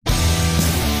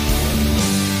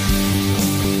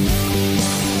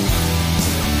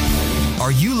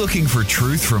Are you looking for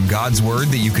truth from God's Word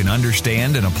that you can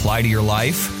understand and apply to your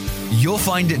life? You'll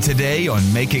find it today on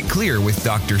Make It Clear with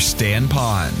Dr. Stan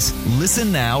Ponz.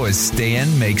 Listen now as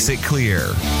Stan makes it clear.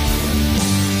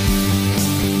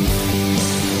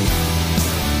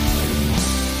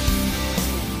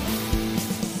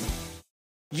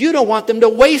 You don't want them to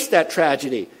waste that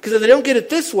tragedy. Because if they don't get it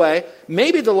this way,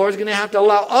 maybe the Lord's going to have to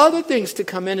allow other things to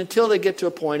come in until they get to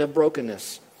a point of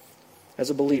brokenness as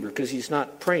a believer. Because He's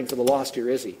not praying for the lost here,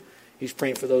 is He? He's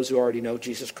praying for those who already know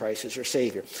Jesus Christ as their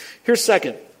Savior. Here's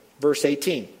second, verse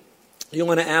 18. You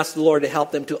want to ask the Lord to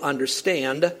help them to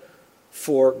understand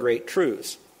four great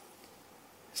truths.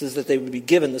 It says that they would be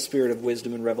given the spirit of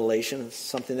wisdom and revelation. It's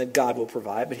something that God will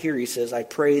provide. But here He says, I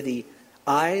pray the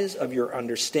eyes of your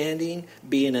understanding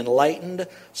being enlightened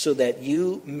so that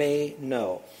you may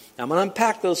know. Now, I'm going to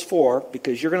unpack those four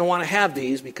because you're going to want to have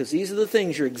these because these are the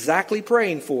things you're exactly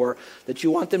praying for that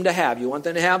you want them to have. You want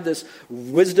them to have this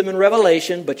wisdom and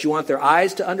revelation, but you want their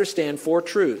eyes to understand four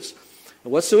truths.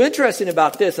 And what's so interesting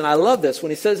about this, and I love this,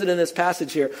 when he says it in this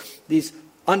passage here, these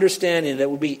understanding that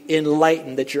would be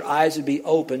enlightened, that your eyes would be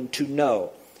open to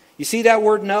know. You see that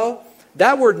word know?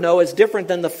 That word know is different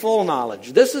than the full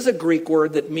knowledge. This is a Greek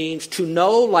word that means to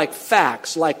know like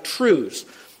facts, like truths.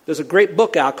 There's a great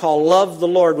book out called Love the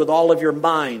Lord with All of Your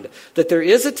Mind. That there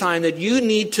is a time that you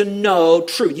need to know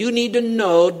truth. You need to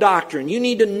know doctrine. You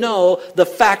need to know the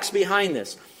facts behind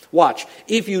this. Watch.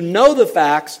 If you know the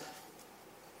facts,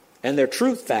 and they're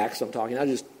truth facts I'm talking, not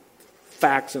just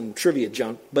facts and trivia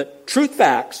junk, but truth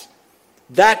facts,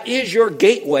 that is your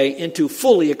gateway into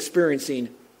fully experiencing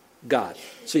God.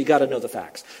 So you got to know the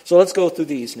facts. So let's go through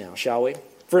these now, shall we?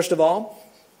 First of all,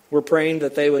 we're praying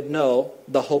that they would know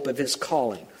the hope of His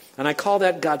calling. And I call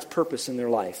that God's purpose in their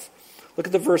life. Look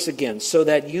at the verse again. So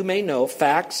that you may know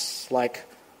facts, like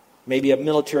maybe a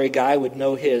military guy would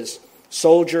know his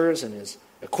soldiers and his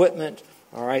equipment,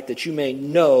 all right, that you may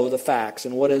know the facts.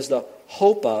 And what is the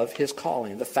hope of His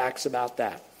calling, the facts about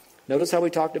that. Notice how we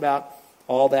talked about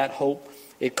all that hope.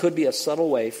 It could be a subtle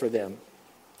way for them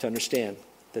to understand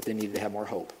that they needed to have more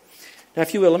hope. Now,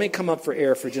 if you will, let me come up for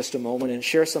air for just a moment and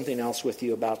share something else with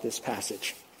you about this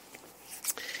passage.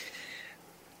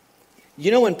 You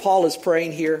know, when Paul is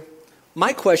praying here,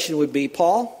 my question would be,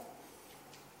 Paul,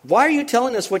 why are you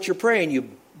telling us what you're praying, you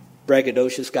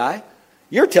braggadocious guy?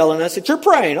 You're telling us that you're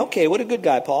praying. Okay, what a good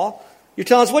guy, Paul. You're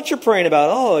telling us what you're praying about.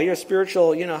 Oh, you're a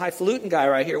spiritual, highfalutin guy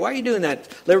right here. Why are you doing that?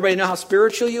 Let everybody know how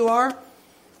spiritual you are?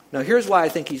 Now, here's why I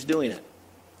think he's doing it.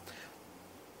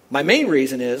 My main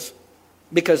reason is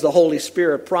because the Holy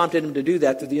Spirit prompted him to do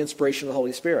that through the inspiration of the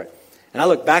Holy Spirit. And I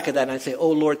look back at that and I say,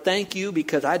 oh, Lord, thank you,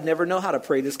 because I'd never know how to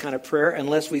pray this kind of prayer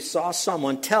unless we saw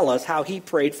someone tell us how he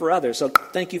prayed for others. So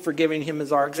thank you for giving him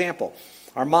as our example,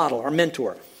 our model, our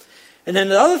mentor. And then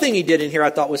the other thing he did in here I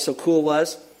thought was so cool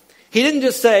was, he didn't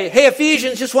just say, hey,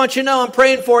 Ephesians, just want you to know I'm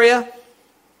praying for you.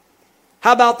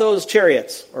 How about those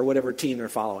chariots or whatever team they're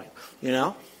following,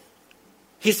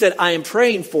 He said, I am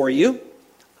praying for you.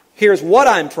 Here's what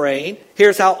I'm praying.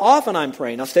 Here's how often I'm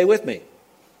praying. Now stay with me.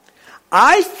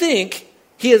 I think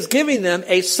he is giving them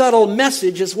a subtle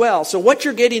message as well. So what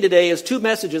you're getting today is two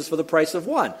messages for the price of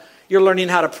one. You're learning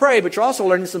how to pray, but you're also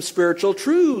learning some spiritual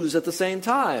truths at the same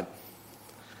time.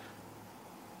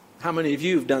 How many of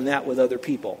you have done that with other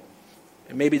people?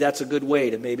 And maybe that's a good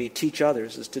way to maybe teach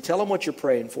others, is to tell them what you're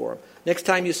praying for. Next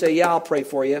time you say, yeah, I'll pray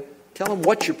for you, tell them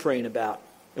what you're praying about.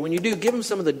 And when you do, give them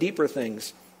some of the deeper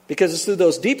things. Because it's through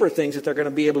those deeper things that they're going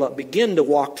to be able to begin to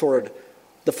walk toward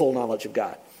the full knowledge of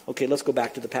God. Okay, let's go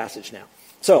back to the passage now.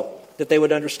 So, that they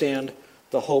would understand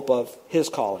the hope of His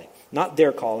calling. Not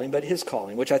their calling, but His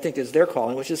calling, which I think is their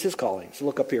calling, which is His calling. So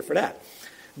look up here for that.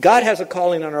 God has a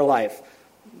calling on our life.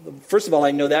 First of all,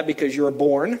 I know that because you were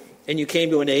born and you came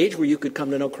to an age where you could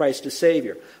come to know Christ as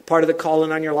Savior. Part of the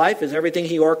calling on your life is everything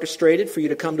He orchestrated for you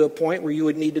to come to a point where you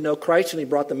would need to know Christ, and He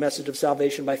brought the message of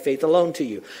salvation by faith alone to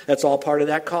you. That's all part of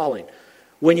that calling.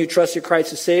 When you trusted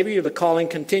Christ as Savior, the calling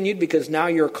continued because now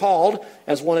you're called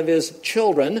as one of His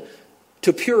children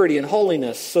to purity and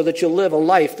holiness so that you'll live a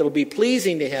life that will be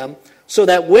pleasing to Him, so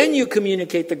that when you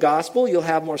communicate the gospel, you'll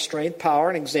have more strength, power,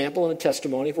 and example, and a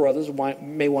testimony for others who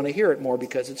may want to hear it more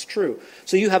because it's true.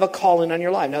 So you have a calling on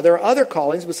your life. Now, there are other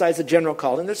callings besides the general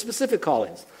calling. There's specific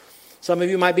callings. Some of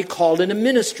you might be called into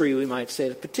ministry, we might say,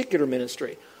 a particular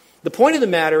ministry. The point of the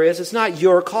matter is, it's not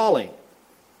your calling.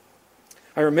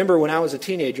 I remember when I was a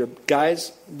teenager,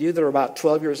 guys, you that are about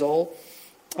 12 years old,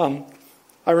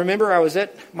 I remember I was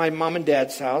at my mom and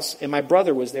dad's house, and my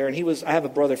brother was there, and I have a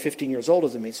brother 15 years older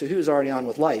than me, so he was already on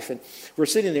with life. And we're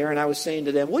sitting there, and I was saying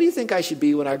to them, what do you think I should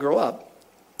be when I grow up?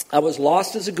 I was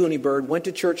lost as a Goonie bird, went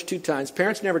to church 2 times.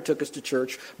 Parents never took us to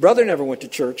church. Brother never went to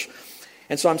church.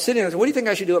 And so I'm sitting there and I said, what do you think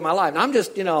I should do with my life? And I'm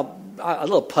just, a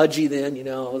little pudgy then, a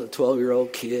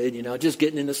 12-year-old kid, just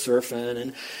getting into surfing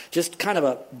and just kind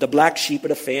of the black sheep of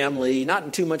the family, not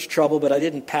in too much trouble, but I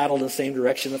didn't paddle the same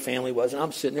direction the family was. And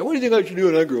I'm sitting there, what do you think I should do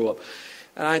when I grow up?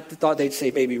 And I thought they'd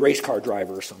say maybe race car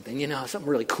driver or something, something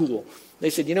really cool.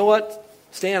 They said, you know what,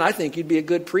 Stan, I think you'd be a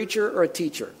good preacher or a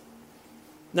teacher.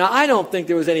 Now, I don't think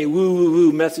there was any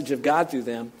woo-woo-woo message of God through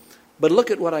them, but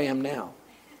look at what I am now.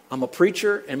 I'm a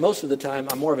preacher, and most of the time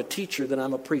I'm more of a teacher than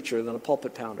I'm a preacher, than a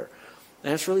pulpit pounder.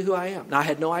 And that's really who I am. Now, I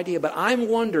had no idea, but I'm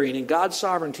wondering, in God's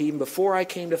sovereignty, even before I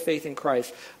came to faith in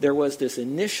Christ, there was this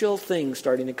initial thing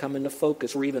starting to come into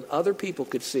focus where even other people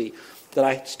could see that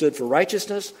I stood for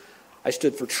righteousness, I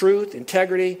stood for truth,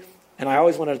 integrity, and I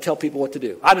always wanted to tell people what to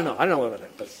do. I don't know what it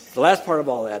is, but the last part of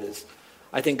all that is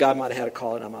I think God might have had a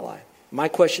calling on my life. My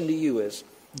question to you is,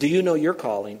 do you know your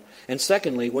calling? And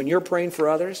secondly, when you're praying for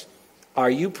others, are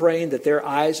you praying that their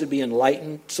eyes would be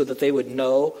enlightened so that they would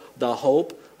know the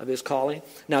hope of his calling?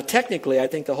 Now, technically, I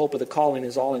think the hope of the calling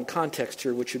is all in context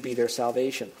here, which would be their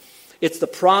salvation. It's the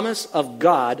promise of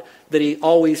God that he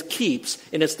always keeps,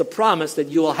 and it's the promise that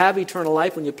you will have eternal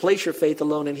life when you place your faith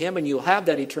alone in him, and you'll have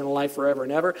that eternal life forever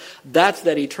and ever. That's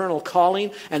that eternal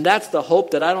calling, and that's the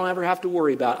hope that I don't ever have to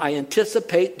worry about. I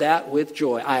anticipate that with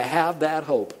joy. I have that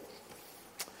hope.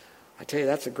 I tell you,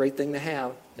 that's a great thing to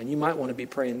have. And you might want to be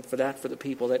praying for that for the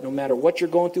people, that no matter what you're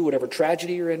going through, whatever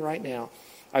tragedy you're in right now,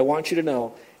 I want you to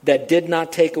know that did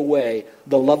not take away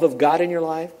the love of God in your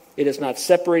life. It has not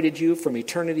separated you from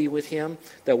eternity with him.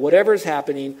 That whatever is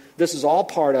happening, this is all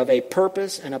part of a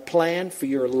purpose and a plan for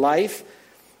your life.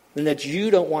 And that you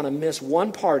don't want to miss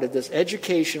one part of this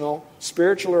educational,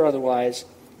 spiritual or otherwise,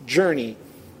 journey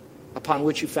upon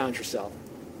which you found yourself.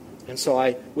 And so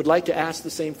I would like to ask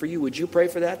the same for you. Would you pray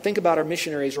for that? Think about our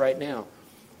missionaries right now.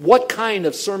 What kind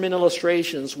of sermon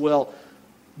illustrations will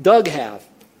Doug have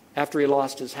after he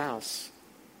lost his house?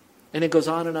 And it goes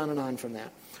on and on and on from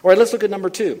that. All right, let's look at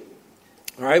number 2.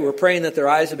 All right, we're praying that their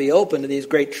eyes will be open to these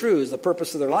great truths, the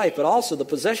purpose of their life, but also the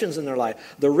possessions in their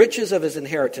life, the riches of his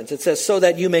inheritance. It says, so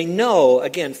that you may know,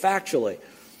 again, factually,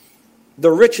 the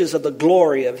riches of the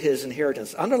glory of his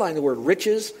inheritance. Underline the word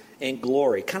riches and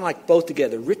glory, kind of like both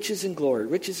together, riches and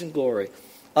glory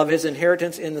of his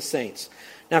inheritance in the saints.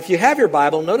 Now, if you have your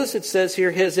Bible, notice it says here,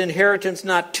 his inheritance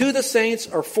not to the saints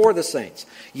or for the saints.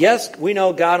 Yes, we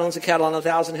know God owns the cattle on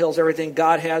 1,000 hills. Everything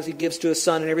God has, he gives to his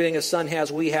son. And everything his son has,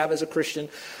 we have as a Christian.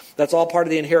 That's all part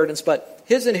of the inheritance. But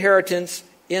his inheritance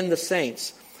in the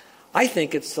saints, I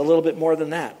think it's a little bit more than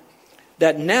that.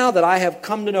 That now that I have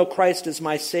come to know Christ as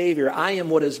my Savior, I am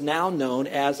what is now known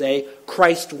as a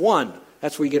Christ one.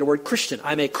 That's where you get a word Christian.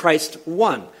 I'm a Christ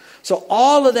one. So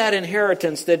all of that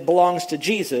inheritance that belongs to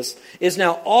Jesus is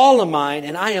now all of mine,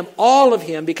 and I am all of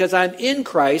him because I'm in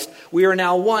Christ. We are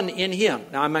now one in him.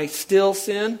 Now I may still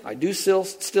sin. I do still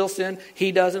sin.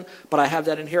 He doesn't. But I have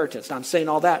that inheritance. Now I'm saying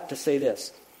all that to say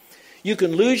this. You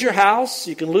can lose your house.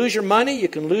 You can lose your money. You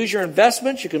can lose your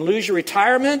investments. You can lose your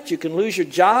retirement. You can lose your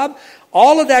job.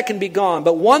 All of that can be gone.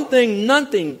 But one thing,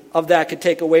 nothing of that could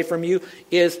take away from you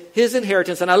is his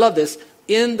inheritance. And I love this,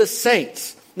 in the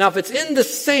saints. Now, if it's in the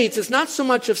saints, it's not so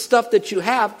much of stuff that you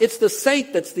have. It's the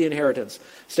saint that's the inheritance.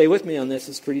 Stay with me on this.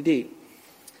 It's pretty deep.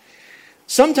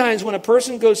 Sometimes when a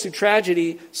person goes through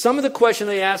tragedy, some of the question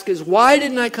they ask is, why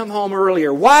didn't I come home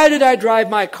earlier? Why did I drive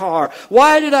my car?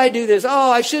 Why did I do this?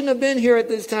 Oh, I shouldn't have been here at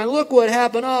this time. Look what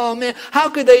happened. Oh, man, how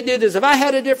could they do this? If I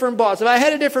had a different boss, if I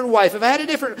had a different wife, if I had a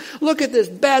different... Look at this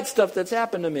bad stuff that's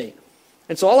happened to me.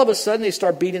 And so all of a sudden they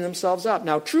start beating themselves up.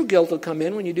 Now, true guilt will come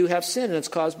in when you do have sin, and it's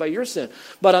caused by your sin.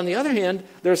 But on the other hand,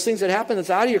 there's things that happen that's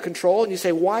out of your control, and you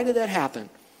say, why did that happen?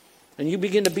 And you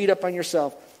begin to beat up on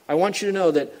yourself. I want you to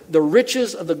know that the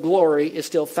riches of the glory is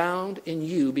still found in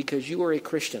you because you are a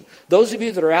Christian. Those of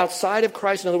you that are outside of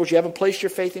Christ, in other words, you haven't placed your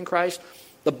faith in Christ,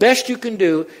 the best you can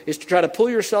do is to try to pull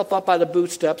yourself up by the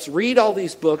bootstraps, read all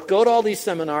these books, go to all these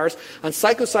seminars on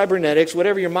psychocybernetics,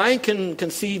 whatever your mind can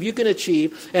conceive, you can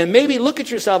achieve, and maybe look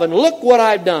at yourself and look what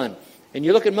I've done. And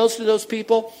you look at most of those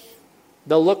people,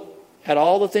 they'll look at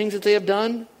all the things that they have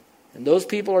done, and those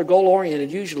people are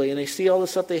goal-oriented usually, and they see all the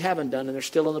stuff they haven't done, and they're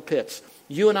still in the pits.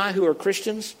 You and I who are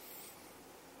Christians,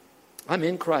 I'm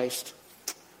in Christ.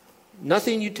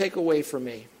 Nothing you take away from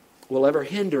me will ever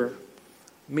hinder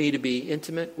me to be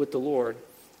intimate with the Lord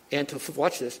and to,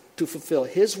 watch this, to fulfill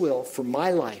his will for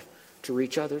my life, to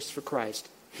reach others for Christ,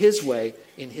 his way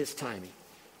in his timing.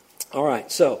 All right,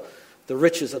 so the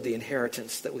riches of the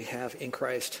inheritance that we have in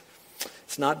Christ.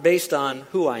 It's not based on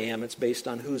who I am, it's based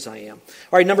on whose I am.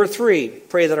 All right, number 3,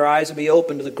 pray that our eyes will be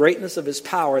open to the greatness of his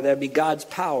power. That would be God's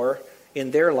power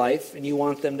in their life, and you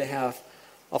want them to have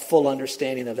a full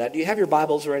understanding of that. Do you have your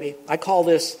Bibles ready? I call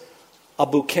this a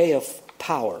bouquet of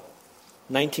power.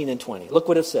 19 and 20. Look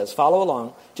what it says. Follow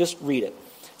along. Just read it.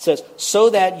 It says, so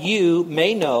that you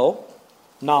may know,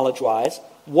 knowledge-wise,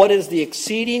 what is the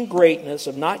exceeding greatness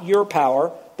of not your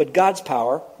power, but God's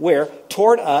power, where?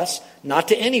 Toward us, not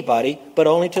to anybody, but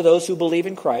only to those who believe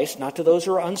in Christ, not to those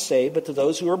who are unsaved, but to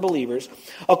those who are believers,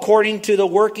 according to the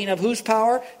working of whose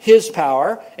power? His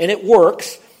power, and it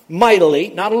works mightily,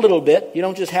 not a little bit. You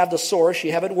don't just have the source,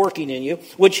 you have it working in you,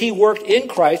 which he worked in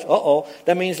Christ.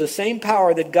 That means the same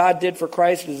power that God did for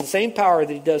Christ is the same power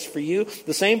that he does for you.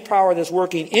 The same power that's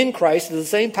working in Christ is the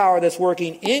same power that's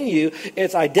working in you.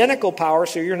 It's identical power,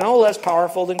 so you're no less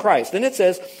powerful than Christ. Then it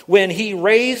says, when he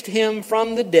raised him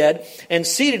from the dead and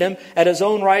seated him at his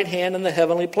own right hand in the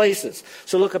heavenly places.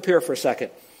 So look up here for a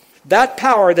second. That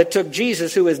power that took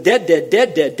Jesus, who was dead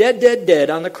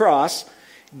on the cross,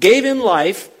 gave him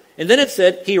life. And then it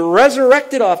said he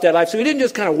resurrected off that life. So he didn't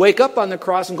just kind of wake up on the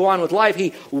cross and go on with life.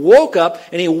 He woke up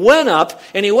and he went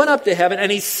up to heaven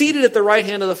and he's seated at the right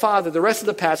hand of the Father. The rest of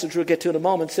the passage we'll get to in a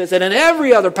moment says that, and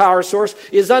every other power source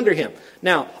is under him.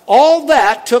 Now, all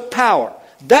that took power.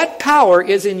 That power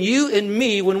is in you and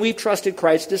me when we've trusted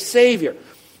Christ as Savior.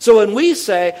 So when we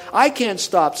say, I can't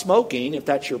stop smoking, if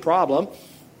that's your problem,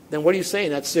 then what are you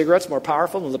saying? That cigarette's more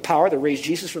powerful than the power that raised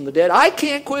Jesus from the dead? I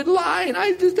can't quit lying.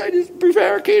 I just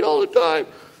prevaricate all the time.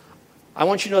 I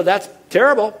want you to know that's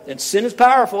terrible. And sin is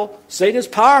powerful. Satan is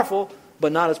powerful,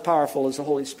 but not as powerful as the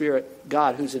Holy Spirit,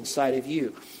 God, who's inside of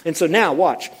you. And so now,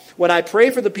 watch. When I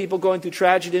pray for the people going through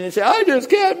tragedy and they say, I just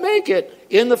can't make it.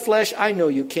 In the flesh, I know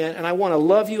you can. And I want to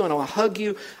love you and I want to hug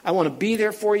you. I want to be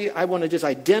there for you. I want to just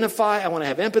identify. I want to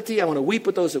have empathy. I want to weep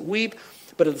with those that weep.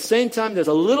 But at the same time, there's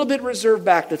a little bit reserved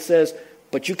back that says,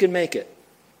 but you can make it.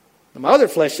 And my other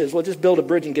flesh says, well, just build a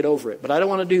bridge and get over it. But I don't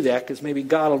want to do that because maybe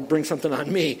God will bring something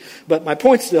on me. But my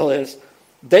point still is,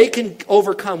 they can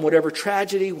overcome whatever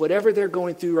tragedy, whatever they're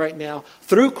going through right now,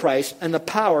 through Christ and the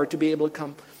power to be able to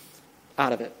come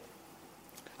out of it.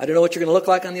 I don't know what you're going to look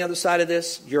like on the other side of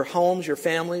this. Your homes, your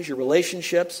families, your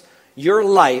relationships, your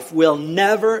life will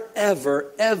never,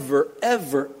 ever, ever,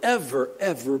 ever, ever,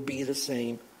 ever be the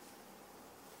same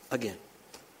again.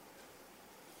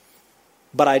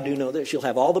 But I do know this. You'll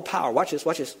have all the power. Watch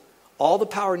this. All the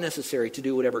power necessary to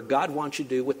do whatever God wants you to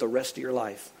do with the rest of your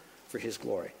life for his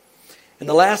glory. And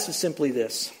the last is simply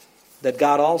this, that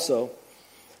God also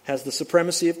has the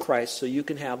supremacy of Christ, so you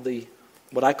can have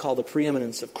what I call the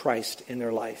preeminence of Christ in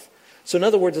their life. So in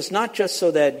other words, it's not just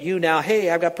so that you now, hey,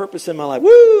 I've got purpose in my life.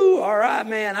 Woo, all right,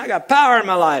 man, I got power in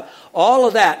my life. All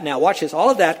of that, now watch this, all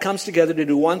of that comes together to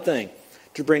do one thing,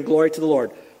 to bring glory to the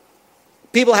Lord.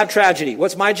 People have tragedy.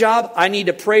 What's my job? I need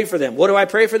to pray for them. What do I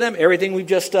pray for them? Everything we've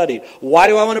just studied. Why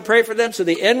do I want to pray for them? So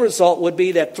the end result would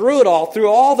be that through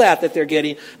all that they're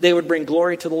getting, they would bring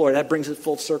glory to the Lord. That brings it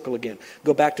full circle again.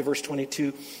 Go back to verse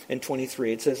 22 and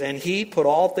 23. It says, and he put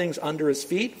all things under his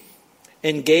feet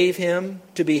and gave him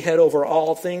to be head over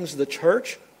all things, the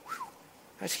church. Whew,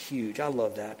 that's huge. I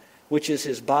love that. Which is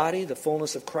his body, the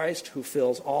fullness of Christ, who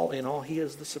fills all in all. He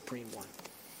is the supreme one.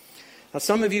 Now,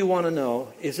 some of you want to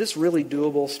know, is this really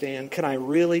doable, Stan? Can I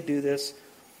really do this?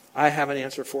 I have an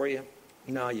answer for you.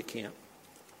 No, you can't.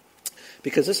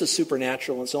 Because this is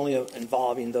supernatural, and it's only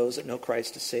involving those that know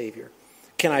Christ as Savior.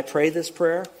 Can I pray this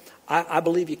prayer? I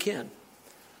believe you can.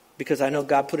 Because I know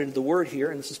God put it into the Word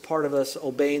here, and this is part of us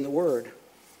obeying the Word.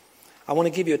 I want to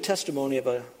give you a testimony of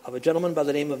a gentleman by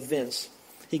the name of Vince.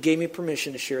 He gave me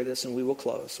permission to share this, and we will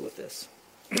close with this.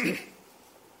 It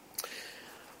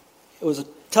was a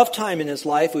tough time in his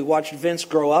life. We watched Vince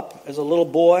grow up as a little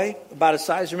boy, about his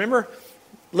size. Remember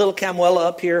little Camuela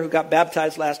up here who got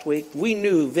baptized last week? We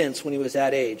knew Vince when he was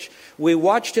that age. We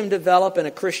watched him develop in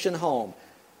a Christian home.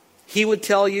 He would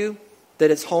tell you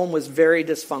that his home was very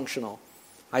dysfunctional.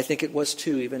 I think it was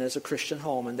too, even as a Christian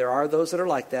home. And there are those that are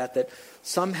like that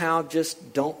somehow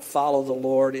just don't follow the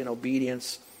Lord in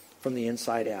obedience from the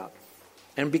inside out.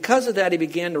 And because of that, he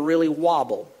began to really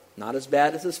wobble. Not as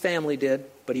bad as his family did,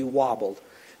 but he wobbled.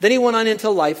 Then he went on into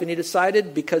life and he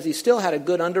decided, because he still had a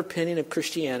good underpinning of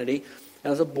Christianity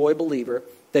as a boy believer,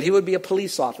 that he would be a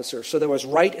police officer. So there was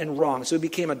right and wrong. So he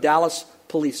became a Dallas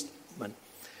policeman.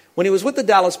 When he was with the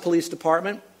Dallas Police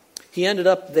Department, he ended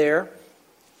up there,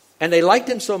 and they liked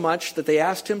him so much that they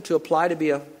asked him to apply to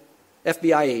be a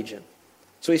FBI agent.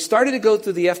 So he started to go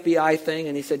through the FBI thing,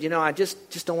 and he said, I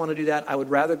just don't want to do that. I would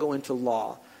rather go into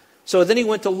law. So then he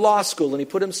went to law school, and he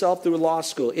put himself through law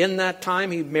school. In that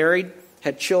time, he married,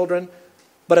 had children.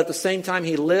 But at the same time,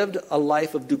 he lived a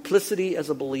life of duplicity as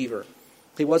a believer.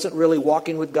 He wasn't really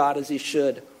walking with God as he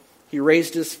should. He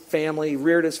raised his family,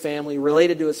 reared his family,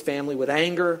 related to his family with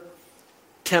anger,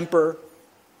 temper.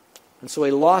 And so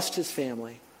he lost his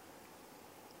family,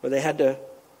 where they had to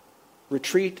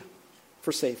retreat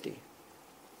for safety.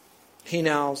 He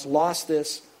now lost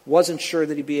this, wasn't sure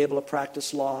that he'd be able to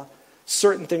practice law.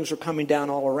 Certain things were coming down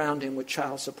all around him with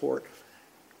child support.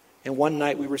 And one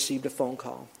night we received a phone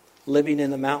call. Living in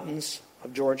the mountains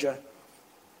of Georgia,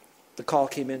 the call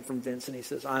came in from Vince, and he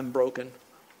says, I'm broken.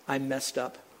 I'm messed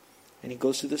up. And he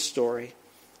goes through this story,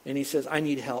 and he says, I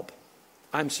need help.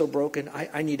 I'm so broken.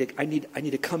 I need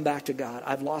to come back to God.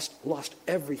 I've lost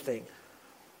everything.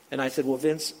 And I said, well,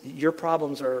 Vince, your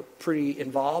problems are pretty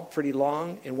involved, pretty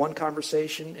long, in one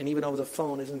conversation, and even over the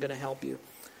phone isn't going to help you.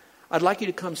 I'd like you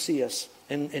to come see us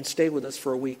and stay with us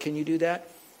for a week. Can you do that?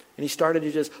 And he started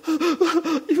to just,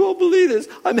 you won't believe this.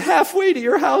 I'm halfway to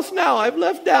your house now. I've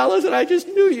left Dallas, and I just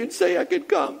knew you'd say I could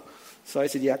come. So I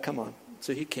said, yeah, come on.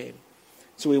 So he came.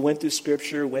 So we went through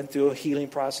Scripture, went through a healing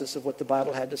process of what the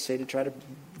Bible had to say to try to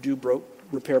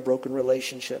repair broken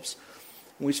relationships.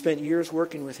 And we spent years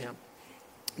working with him.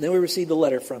 And then we received a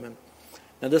letter from him.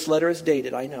 Now this letter is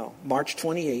dated, I know, March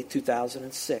 28,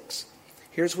 2006.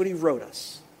 Here's what he wrote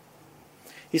us.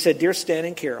 He said, Dear Stan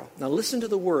and Carol, now listen to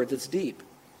the words, it's deep.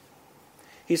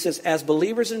 He says, as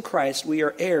believers in Christ, we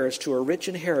are heirs to a rich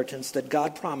inheritance that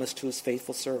God promised to his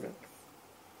faithful servant.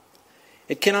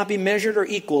 It cannot be measured or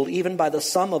equaled even by the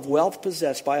sum of wealth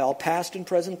possessed by all past and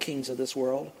present kings of this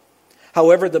world.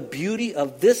 However, the beauty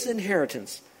of this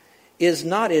inheritance is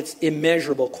not its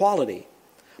immeasurable quality,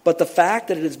 but the fact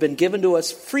that it has been given to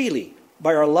us freely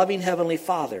by our loving Heavenly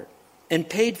Father and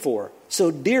paid for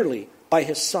so dearly by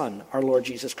his Son, our Lord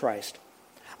Jesus Christ.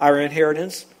 Our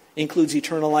inheritance includes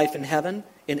eternal life in heaven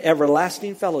in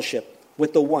everlasting fellowship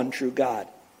with the one true God.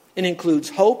 It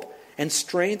includes hope and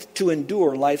strength to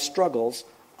endure life's struggles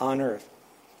on earth.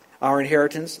 Our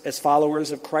inheritance as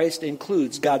followers of Christ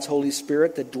includes God's Holy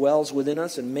Spirit that dwells within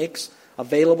us and makes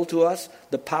available to us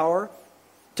the power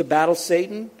to battle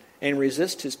Satan and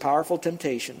resist his powerful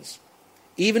temptations.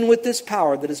 Even with this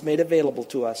power that is made available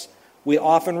to us, we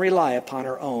often rely upon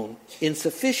our own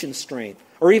insufficient strength,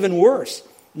 or even worse,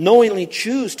 knowingly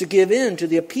choose to give in to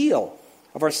the appeal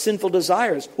of our sinful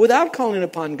desires without calling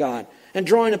upon God and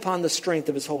drawing upon the strength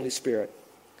of his Holy Spirit.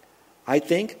 I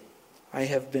think I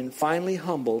have been finally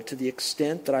humbled to the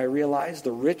extent that I realize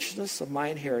the richness of my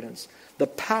inheritance, the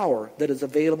power that is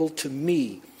available to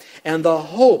me, and the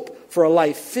hope for a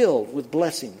life filled with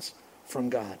blessings from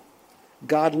God.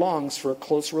 God longs for a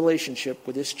close relationship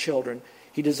with his children.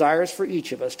 He desires for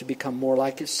each of us to become more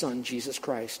like his Son, Jesus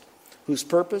Christ, whose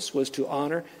purpose was to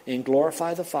honor and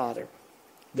glorify the Father.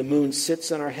 The moon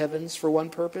sits in our heavens for one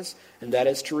purpose, and that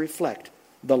is to reflect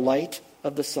the light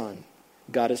of the sun.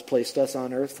 God has placed us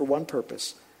on earth for one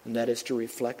purpose, and that is to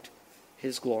reflect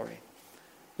his glory.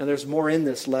 Now there's more in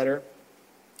this letter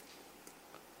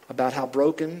about how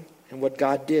broken and what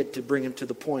God did to bring him to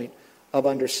the point of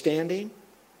understanding,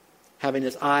 having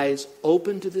his eyes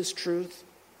open to this truth,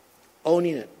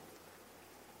 owning it.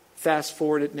 Fast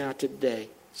forward it now to today,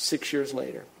 6 years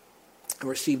later. I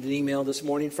received an email this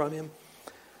morning from him.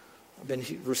 I've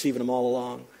been receiving them all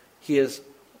along. He is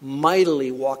mightily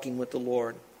walking with the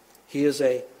Lord. He is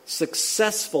a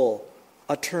successful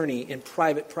attorney in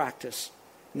private practice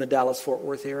in the Dallas-Fort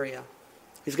Worth area.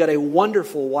 He's got a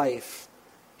wonderful wife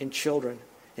and children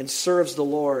and serves the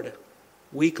Lord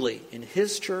weekly in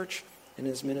his church and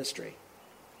his ministry.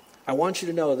 I want you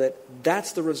to know that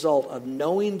that's the result of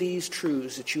knowing these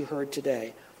truths that you heard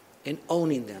today and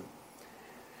owning them.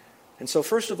 And so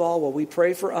first of all, while we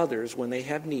pray for others when they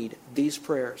have need, these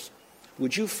prayers,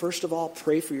 would you first of all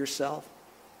pray for yourself?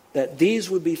 That these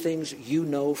would be things you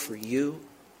know for you.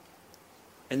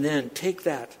 And then take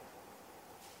that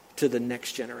to the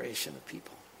next generation of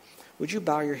people. Would you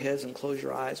bow your heads and close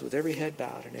your eyes with every head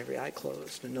bowed and every eye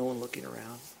closed and no one looking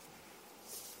around?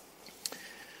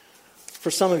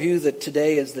 For some of you, that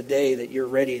today is the day that you're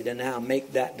ready to now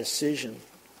make that decision.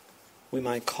 We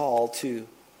might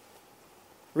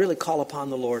really call upon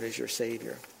the Lord as your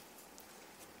Savior.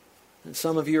 And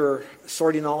some of you are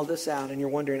sorting all of this out and you're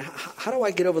wondering, how do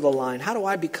I get over the line? How do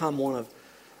I become one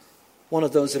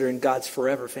of those that are in God's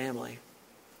forever family?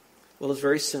 Well, it's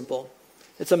very simple.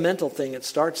 It's a mental thing. It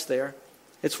starts there.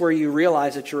 It's where you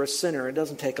realize that you're a sinner. It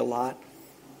doesn't take a lot.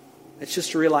 It's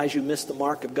just to realize you missed the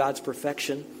mark of God's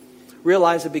perfection.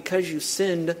 Realize that because you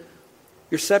sinned,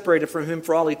 you're separated from him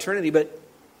for all eternity, but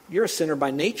you're a sinner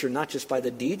by nature, not just by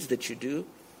the deeds that you do.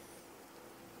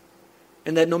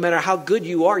 And that no matter how good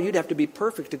you are, you'd have to be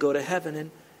perfect to go to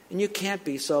heaven, and you can't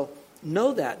be. So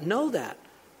Know that. Know that.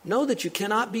 Know that you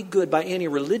cannot be good by any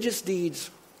religious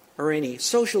deeds or any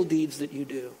social deeds that you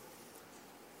do.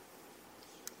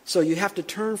 So you have to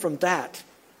turn from that,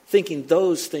 thinking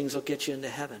those things will get you into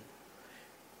heaven.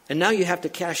 And now you have to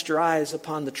cast your eyes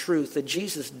upon the truth that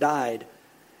Jesus died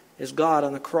as God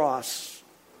on the cross.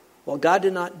 Well, God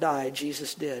did not die,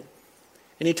 Jesus did.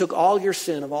 And he took all your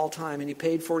sin of all time and he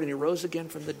paid for it and he rose again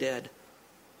from the dead.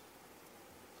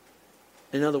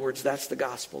 In other words, that's the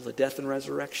gospel, the death and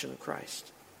resurrection of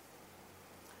Christ.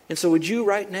 And so would you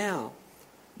right now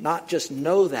not just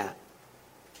know that,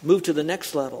 move to the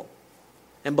next level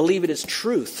and believe it is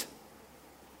truth,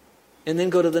 and then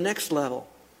go to the next level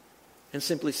and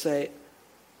simply say,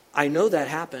 I know that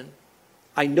happened.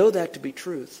 I know that to be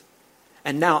truth.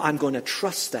 And now I'm going to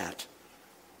trust that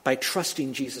by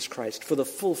trusting Jesus Christ for the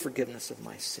full forgiveness of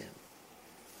my sin.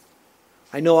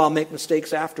 I know I'll make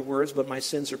mistakes afterwards, but my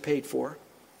sins are paid for.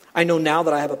 I know now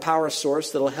that I have a power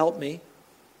source that will help me,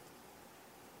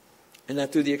 and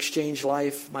that through the exchange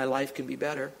life, my life can be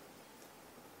better.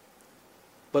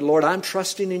 But Lord, I'm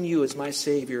trusting in you as my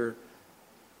Savior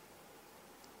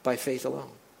by faith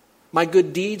alone. My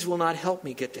good deeds will not help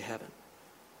me get to heaven.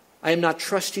 I am not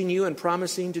trusting you and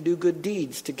promising to do good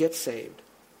deeds to get saved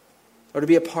or to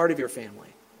be a part of your family.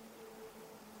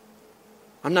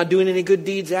 I'm not doing any good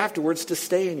deeds afterwards to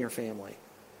stay in your family.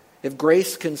 If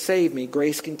grace can save me,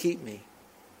 grace can keep me.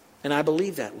 And I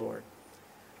believe that, Lord.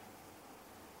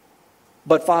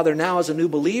 But Father, now as a new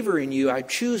believer in you, I'm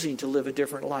choosing to live a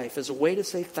different life as a way to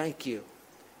say thank you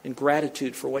and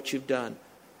gratitude for what you've done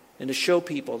and to show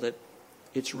people that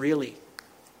it's really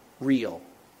real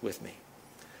with me.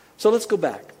 So let's go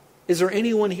back. Is there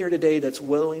anyone here today that's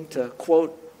willing to,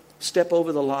 quote, step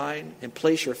over the line and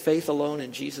place your faith alone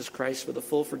in Jesus Christ for the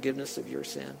full forgiveness of your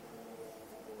sin?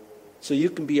 So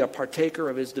you can be a partaker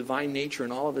of his divine nature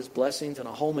and all of his blessings and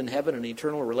a home in heaven, an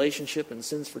eternal relationship and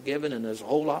sins forgiven, and there's a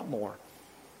whole lot more.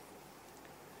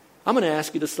 I'm going to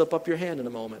ask you to slip up your hand in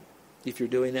a moment if you're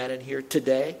doing that in here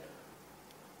today.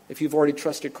 If you've already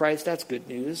trusted Christ, that's good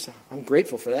news. I'm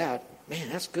grateful for that. Man,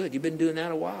 that's good. You've been doing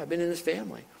that a while. I've been in this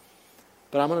family.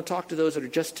 But I'm going to talk to those that are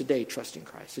just today trusting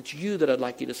Christ. It's you that I'd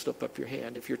like you to slip up your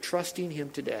hand if you're trusting him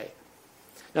today.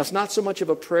 Now, it's not so much of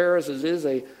a prayer as it is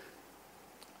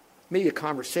maybe a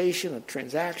conversation, a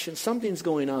transaction. Something's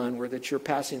going on where that you're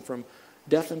passing from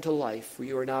death into life, where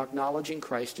you are now acknowledging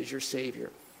Christ as your Savior,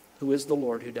 who is the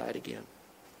Lord who died again,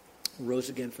 rose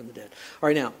again from the dead. All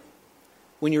right, now,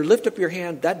 when you lift up your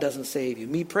hand, that doesn't save you.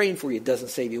 Me praying for you doesn't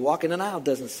save you. Walking an aisle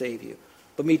doesn't save you.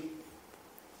 But me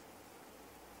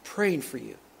praying for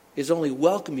you is only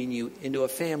welcoming you into a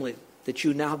family that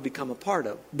you now have become a part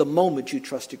of the moment you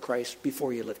trusted Christ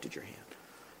before you lifted your hand.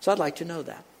 So I'd like to know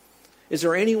that. Is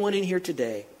there anyone in here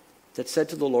today that said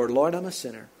to the Lord, Lord, I'm a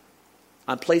sinner.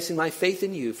 I'm placing my faith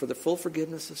in you for the full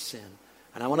forgiveness of sin.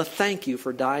 And I want to thank you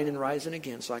for dying and rising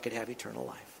again so I could have eternal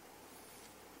life.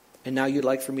 And now you'd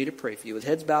like for me to pray for you. With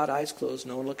heads bowed, eyes closed,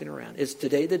 no one looking around. Is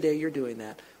today the day you're doing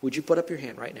that? Would you put up your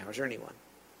hand right now? Is there anyone?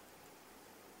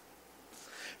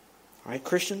 All right,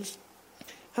 Christians,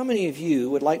 how many of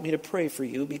you would like me to pray for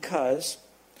you because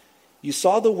you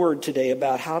saw the word today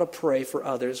about how to pray for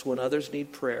others when others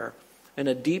need prayer in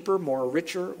a deeper, more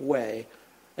richer way,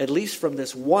 at least from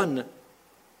this one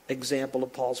example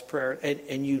of Paul's prayer.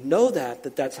 And you know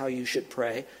that that's how you should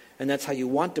pray, and that's how you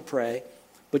want to pray.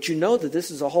 But you know that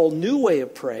this is a whole new way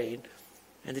of praying,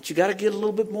 and that you got to get a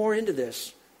little bit more into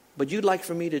this. But you'd like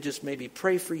for me to just maybe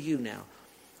pray for you now,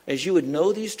 as you would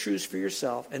know these truths for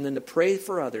yourself, and then to pray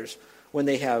for others when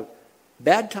they have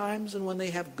bad times and when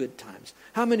they have good times.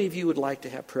 How many of you would like to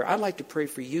have prayer? I'd like to pray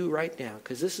for you right now,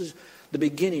 because this is the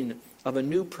beginning of a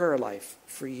new prayer life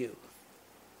for you.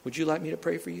 Would you like me to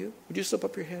pray for you? Would you slip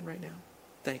up your hand right now?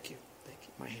 Thank you. Thank you.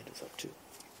 My hand is up too.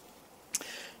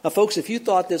 Now, folks, if you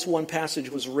thought this one passage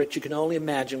was rich, you can only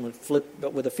imagine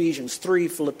with Ephesians 3,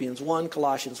 Philippians 1,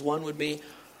 Colossians 1 would be.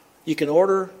 You can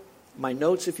order my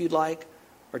notes if you'd like,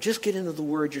 or just get into the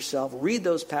Word yourself, read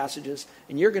those passages,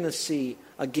 and you're going to see,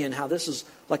 again, how this is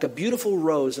like a beautiful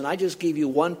rose, and I just gave you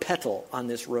one petal on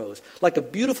this rose. Like a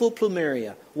beautiful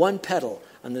plumeria, one petal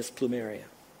on this plumeria.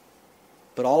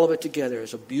 But all of it together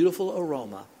is a beautiful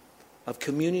aroma of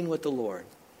communing with the Lord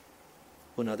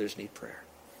when others need prayer.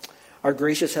 Our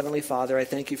gracious Heavenly Father, I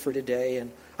thank you for today,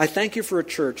 and I thank you for a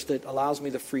church that allows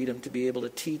me the freedom to be able to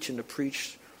teach and to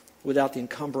preach without the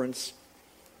encumbrance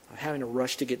of having to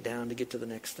rush to get down to get to the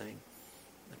next thing.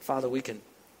 And Father, we can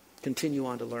continue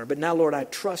on to learn. But now, Lord, I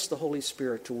trust the Holy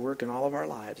Spirit to work in all of our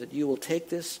lives, that you will take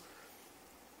this,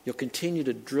 you'll continue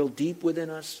to drill deep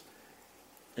within us,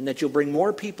 and that you'll bring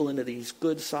more people into these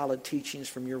good, solid teachings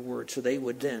from your word so they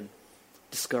would then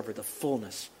discover the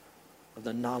fullness of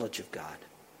the knowledge of God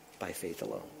by faith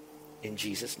alone. In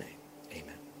Jesus' name,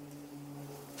 amen.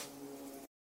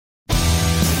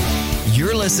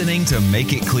 You're listening to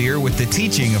Make It Clear with the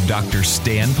teaching of Dr.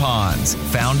 Stan Ponz,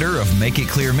 founder of Make It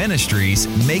Clear Ministries.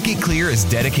 Make It Clear is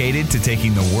dedicated to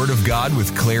taking the Word of God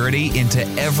with clarity into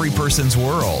every person's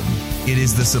world. It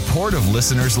is the support of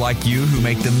listeners like you who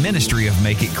make the ministry of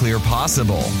Make It Clear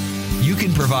possible. You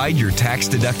can provide your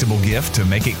tax-deductible gift to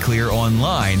Make It Clear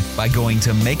online by going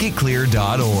to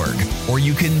makeitclear.org, or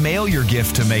you can mail your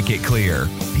gift to Make It Clear,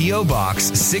 P.O. Box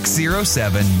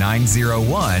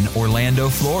 607901, Orlando,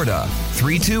 Florida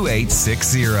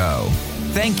 32860.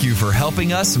 Thank you for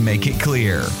helping us make it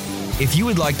clear. If you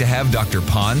would like to have Dr.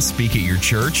 Ponz speak at your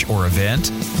church or event,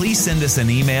 please send us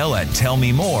an email at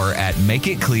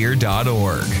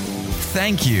tellmemore@makeitclear.org.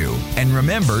 Thank you, and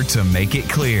remember to make it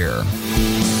clear.